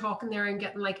 just when you're talking there, I'm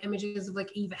getting like images of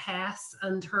like Eva Hess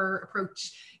and her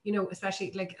approach, you know,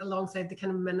 especially like alongside the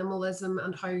kind of minimalism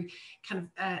and how kind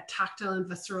of tactile and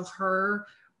visceral her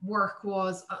work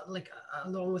was, like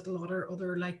along with a lot of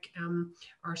other like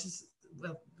artists,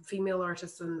 well, female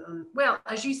artists, and well,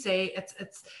 as you say,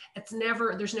 it's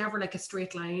never, there's never like a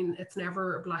straight line, it's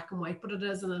never black and white, but it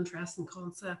is an interesting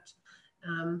concept.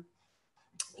 I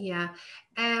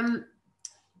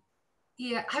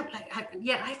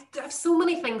have so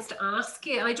many things to ask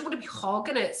you, and I don't want to be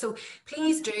hogging it. So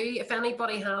please do, if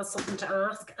anybody has something to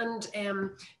ask, and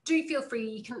do feel free.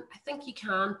 You can, I think you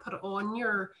can put it on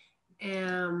your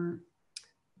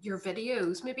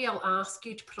videos. Maybe I'll ask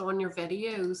you to put on your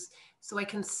videos so I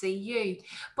can see you.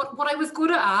 But what I was going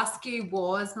to ask you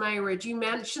was, Myrid, you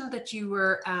mentioned that you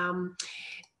were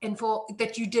involved,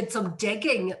 that you did some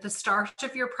digging at the start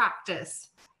of your practice.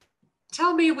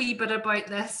 Tell me a wee bit about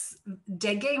this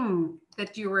digging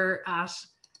that you were at,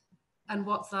 and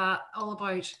what's that all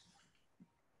about?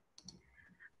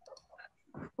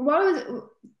 What it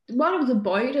was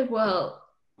about it? Well,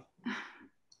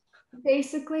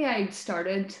 basically I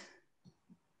started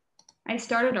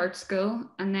art school,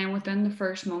 and then within the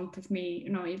first month of me,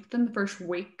 within the first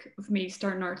week of me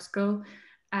starting art school,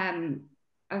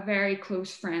 a very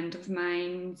close friend of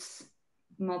mine's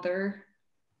mother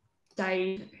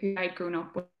died, who I'd grown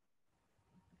up with.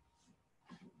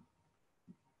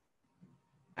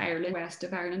 Ireland, west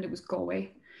of Ireland, it was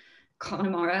Galway,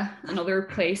 Connemara, another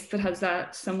place that has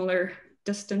that similar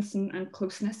distance and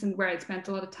closeness, and where I'd spent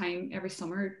a lot of time every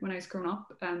summer when I was growing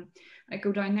up. I'd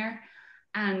go down there,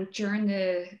 and during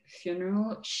the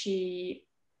funeral,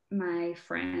 my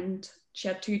friend, she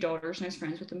had two daughters, and I was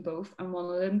friends with them both, and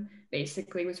one of them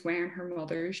basically was wearing her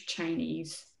mother's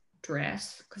Chinese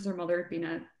dress, because her mother had been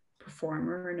a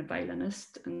performer and a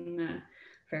violinist and a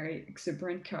very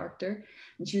exuberant character,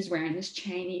 and she was wearing this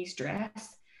Chinese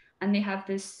dress. And they have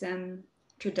this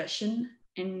tradition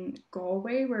in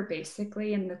Galway where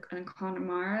basically in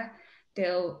Connemara,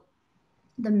 the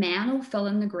men will fill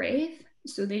in the grave.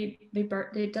 So they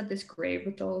did this grave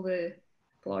with all the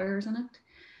flowers in it,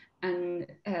 and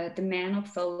the men will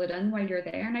fill it in while you're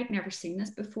there. And I'd never seen this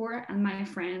before, and my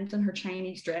friend in her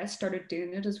Chinese dress started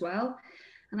doing it as well.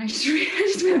 And I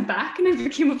just went back, and I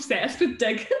became obsessed with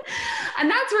digging, and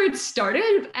that's where it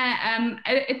started.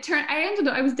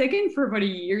 I was digging for about a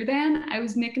year. Then I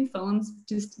was making films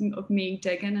just of me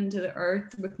digging into the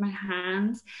earth with my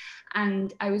hands,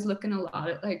 and I was looking a lot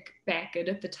at like Beckett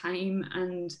at the time,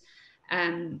 and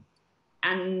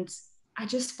I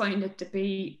just found it to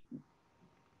be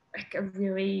like a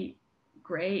really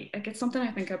great, like it's something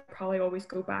I think I probably always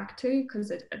go back to,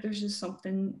 because there's just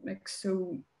something like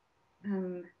so.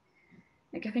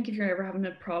 Like I think if you're ever having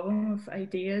a problem with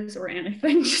ideas or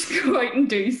anything, just go out and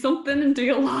do something, and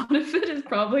do a lot of it is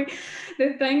probably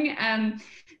the thing.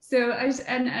 So I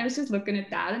was just looking at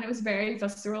that, and it was very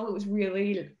visceral. It was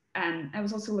really, I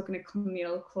was also looking at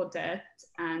Camille Claudette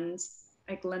and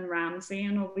like Lynn Ramsey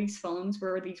and all these films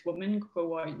where these women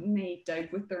go out and they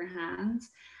dig with their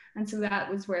hands. And so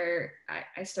that was where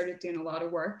I started doing a lot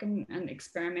of work and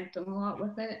experimenting a lot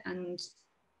with it. And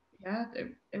yeah,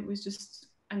 it was just,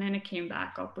 and then it came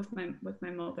back up with my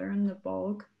mother and the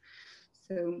bog.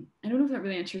 So I don't know if that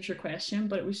really answers your question,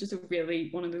 but it was just a really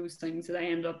one of those things that I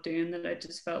ended up doing that I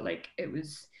just felt like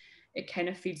it kind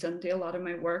of feeds into a lot of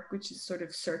my work, which is sort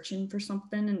of searching for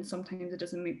something. And sometimes it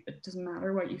doesn't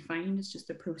matter what you find. It's just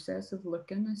a process of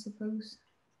looking, I suppose.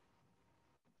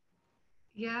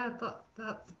 Yeah,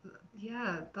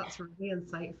 that's really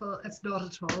insightful. It's not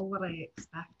at all what I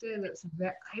expected.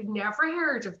 I've never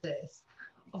heard of this,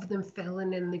 of them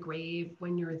filling in the grave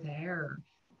when you're there.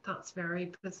 That's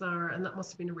very bizarre, and that must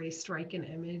have been a really striking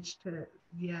image to,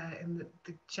 in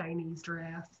the Chinese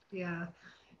dress. Yeah,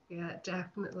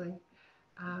 definitely.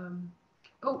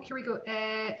 Oh, here we go.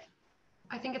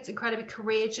 I think it's incredibly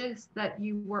courageous that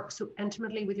you work so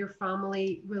intimately with your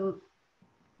family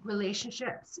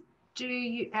relationships. Do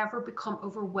you ever become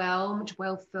overwhelmed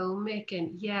while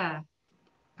filmmaking? Yeah.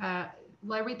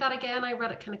 Will I read that again? I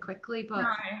read it kind of quickly, but no,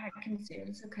 I can see it.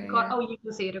 It's okay. Oh, you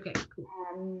can see it. Okay,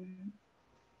 cool.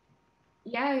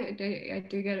 Yeah, I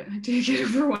do get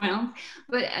overwhelmed,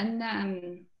 but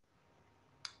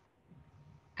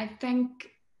I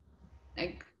think,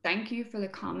 like, thank you for the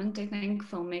comment. I think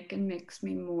filmmaking makes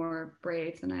me more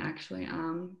brave than I actually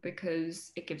am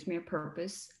because it gives me a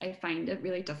purpose. I find it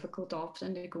really difficult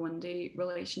often to go into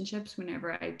relationships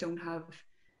whenever I don't have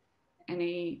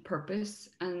any purpose.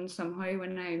 And somehow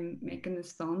when I'm making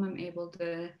this film, I'm able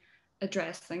to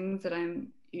address things that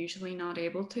I'm usually not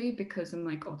able to because I'm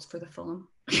like, oh, it's for the film.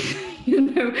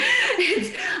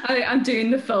 I'm doing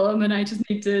the film and I just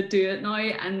need to do it now,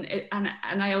 and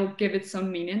I'll give it some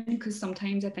meaning, because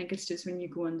sometimes I think it's just when you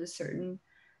go into certain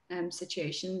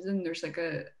situations and there's like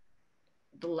the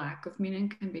lack of meaning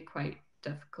can be quite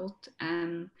difficult.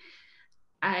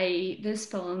 This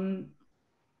film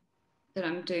that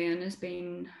I'm doing has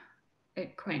been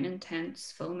quite an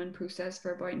intense filming process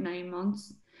for about 9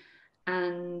 months,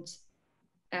 and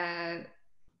I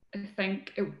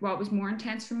think what was more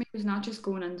intense for me was not just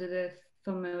going into the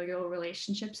familial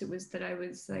relationships. It was that I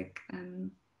was like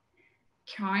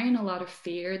carrying a lot of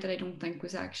fear that I don't think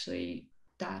was actually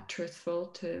that truthful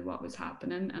to what was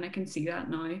happening, and I can see that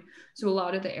now. So a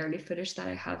lot of the early footage that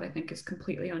I have, I think, is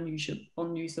completely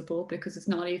unusable because it's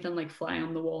not even like fly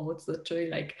on the wall. It's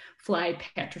literally like fly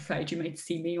petrified, you might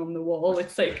see me on the wall.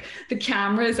 It's like the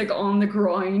camera is like on the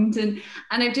ground, and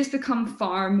I've just become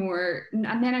far more. And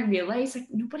then I realized like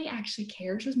nobody actually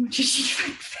cares as much as you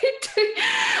think they do.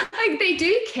 Like they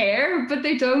do care, but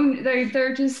they don't.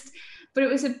 They're just. But it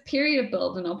was a period of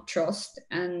building up trust,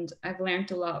 and I've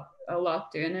learned a lot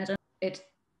doing it. It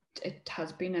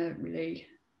has been a really,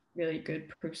 really good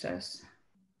process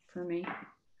for me.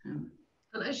 And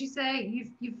as you say,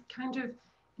 you've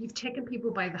taken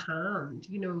people by the hand.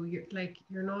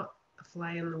 You're not a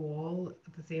fly on the wall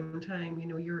at the same time.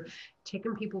 You're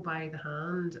taking people by the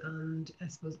hand, and I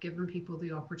suppose giving people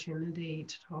the opportunity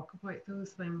to talk about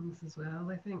those things as well.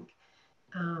 I think,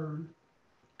 and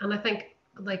I think.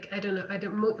 Like I don't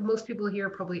know, most people here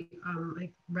probably I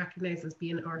recognize as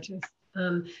being artists.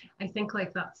 I think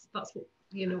like that's what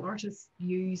artists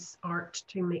use art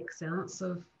to make sense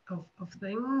of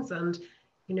things, and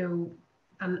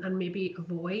and maybe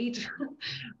avoid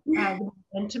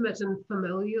intimate and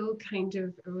familial kind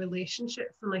of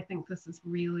relationships. And I think this is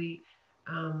really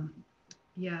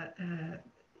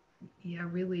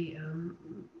really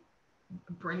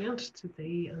brilliant to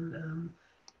see. And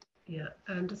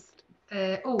and just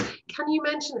can you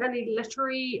mention any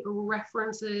literary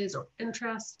references or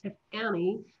interests, if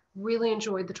any? Really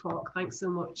enjoyed the talk. Thanks so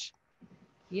much.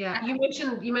 Yeah,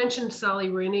 you mentioned Sally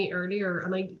Rooney earlier,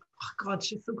 and oh God,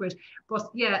 she's so good. But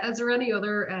yeah, is there any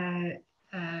other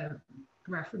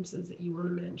references that you want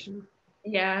to mention?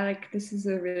 Yeah, like this is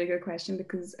a really good question,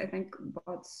 because I think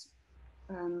what's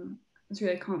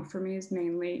really common for me is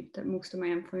mainly that most of my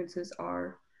influences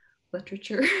are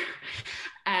literature.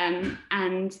 And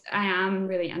I am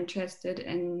really interested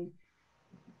in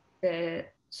the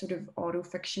sort of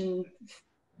autofiction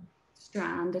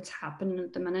strand that's happening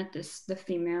at the minute, this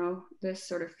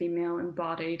sort of female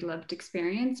embodied lived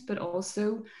experience, but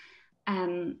also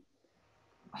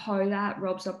how that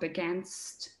rubs up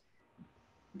against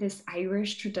this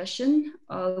Irish tradition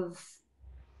of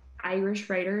Irish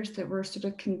writers that were sort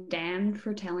of condemned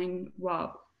for telling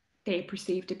what they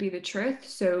perceive to be the truth.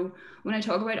 So when I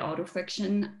talk about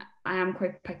autofiction, I am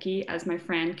quite picky, as my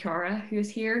friend Cara, who is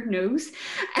here, knows,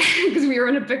 because we were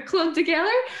in a book club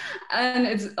together, and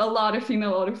it's a lot of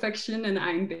female autofiction, and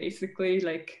I'm basically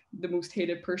like the most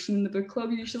hated person in the book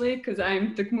club usually, because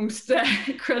I'm the most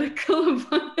critical of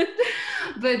it.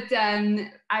 But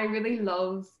I really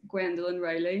love Gwendolyn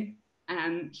Riley,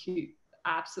 who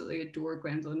absolutely adore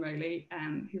Gwendolyn Riley,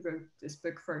 who wrote this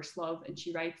book First Love, and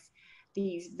she writes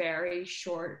these very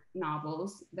short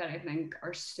novels that I think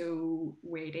are so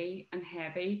weighty and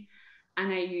heavy.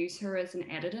 And I use her as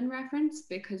an editing reference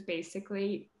because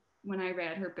basically when I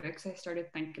read her books, I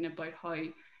started thinking about how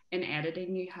in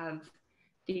editing you have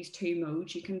these two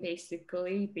modes. You can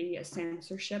basically be a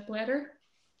censorship letter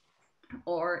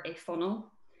or a funnel.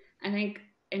 I think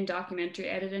in documentary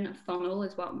editing, a funnel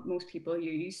is what most people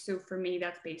use. So for me,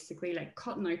 that's basically like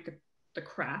cutting out the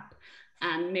crap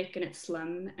and making it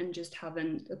slim and just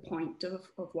having the point of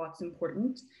what's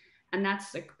important. And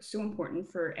that's like so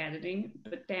important for editing.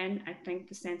 But then I think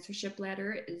the censorship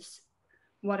letter is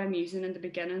what I'm using in the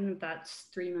beginning of that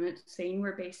 3-minute scene,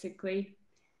 where basically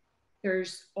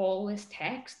there's all this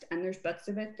text and there's bits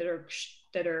of it that are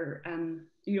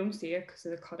you don't see it because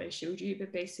of the cut I showed you,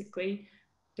 but basically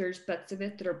there's bits of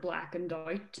it that are blackened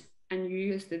out, and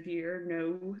you as the viewer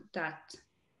know that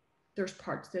there's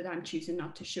parts that I'm choosing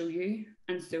not to show you.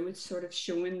 And so it's sort of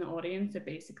showing the audience that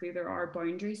basically there are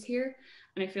boundaries here.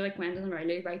 And I feel like Gwendolyn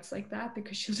Riley writes like that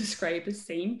because she'll describe a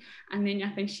scene, and then I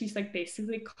think she's like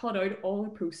basically cut out all the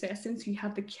processing. So you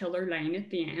have the killer line at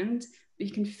the end, but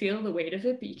you can feel the weight of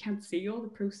it, but you can't see all the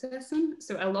processing.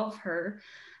 So I love her.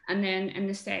 And then in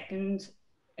the second,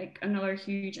 like another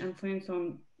huge influence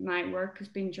on my work has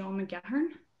been John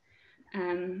McGahern.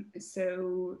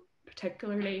 So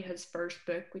particularly his first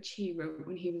book, which he wrote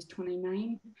when he was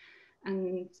 29.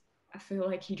 And I feel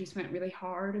like he just went really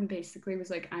hard and basically was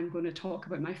like, I'm going to talk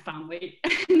about my family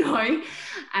now.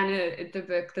 And the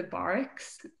book, The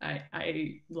Barracks,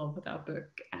 I love that book.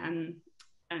 And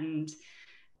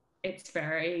it's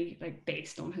very like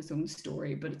based on his own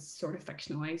story, but it's sort of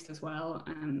fictionalized as well.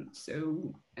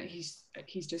 So he's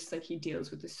just like, he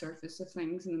deals with the surface of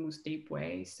things in the most deep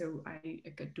way. So I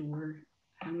like adore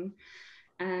him.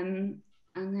 And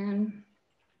then,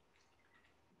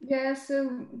 yeah,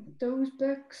 so those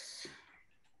books,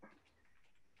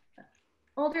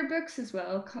 other books as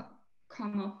well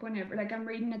come up whenever, like I'm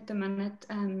reading at the minute,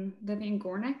 Vivian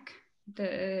Gornick,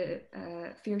 the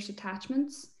Fierce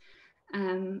Attachments,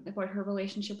 about her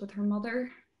relationship with her mother.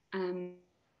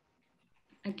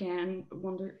 Again,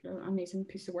 amazing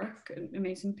piece of work,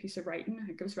 amazing piece of writing. I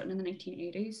think it was written in the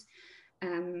 1980s.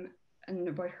 And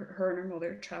about her and her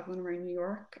mother traveling around New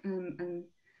York, and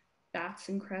that's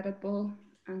incredible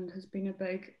and has been a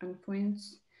big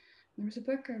influence. There was a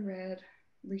book I read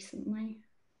recently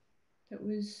that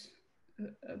was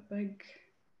a big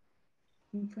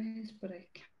influence, but I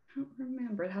can't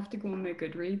remember. I'd have to go on my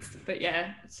Goodreads. But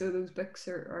yeah, so those books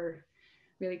are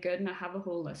really good, and I have a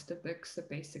whole list of books that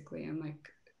basically I'm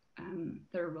like,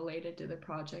 they're related to the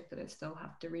project that I still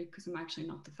have to read, because I'm actually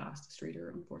not the fastest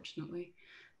reader, unfortunately.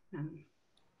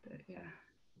 But yeah.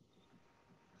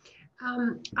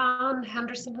 Anne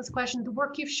Henderson has a question. The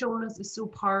work you've shown us is so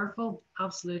powerful.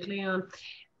 Absolutely, Anne.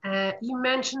 You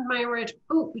mentioned Myrid.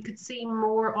 Oh, we could see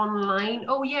more online.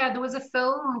 Oh yeah, there was a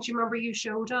film. Do you remember you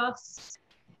showed us?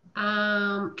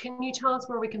 Can you tell us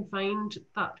where we can find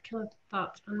that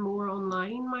and more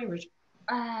online, Myrid?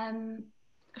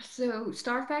 So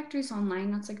Star Factory's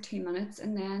online. That's like 2 minutes,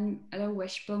 and then at a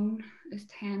Wishbone is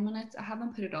 10 minutes. I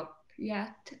haven't put it up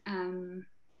yet.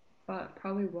 But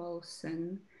probably will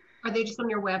soon. Are they just on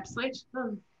your website?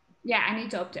 Yeah, I need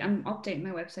to update. I'm updating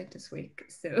my website this week.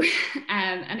 So,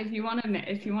 and if you want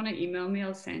to email me,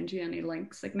 I'll send you any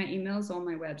links. Like my email's on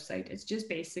my website. It's just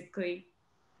basically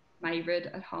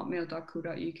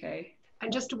myrid@hotmail.co.uk.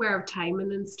 I'm just aware of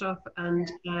timing and stuff,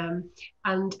 and I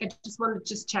just wanted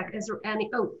to check. Is there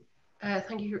any?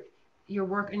 Thank you. Your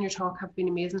work and your talk have been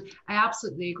amazing. I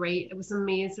absolutely agree. It was an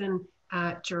amazing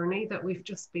journey that we've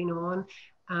just been on.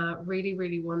 Really,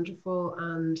 really wonderful,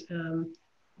 and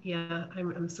yeah,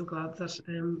 I'm so glad that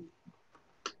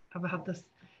I've had this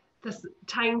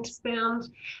time to spend.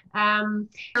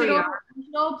 You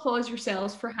all applaud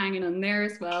yourselves for hanging in there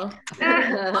as well.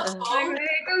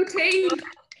 Go team!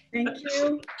 Thank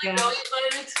you. Yeah.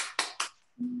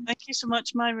 Thank you so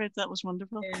much, Myrid. That was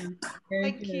wonderful.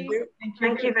 Thank you.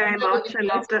 Thank you very much. I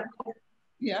loved it.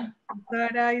 Yeah.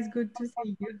 Sarah, it's good to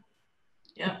see you.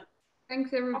 Yeah.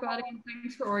 Thanks everybody, and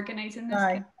thanks for organising this.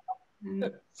 Bye.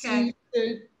 Okay.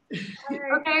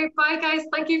 Okay, bye guys.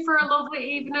 Thank you for a lovely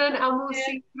evening, and we'll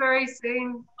see you very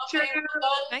soon. Cheers.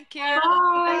 Thank you.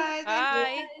 Bye.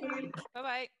 Bye. Bye.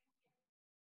 Bye.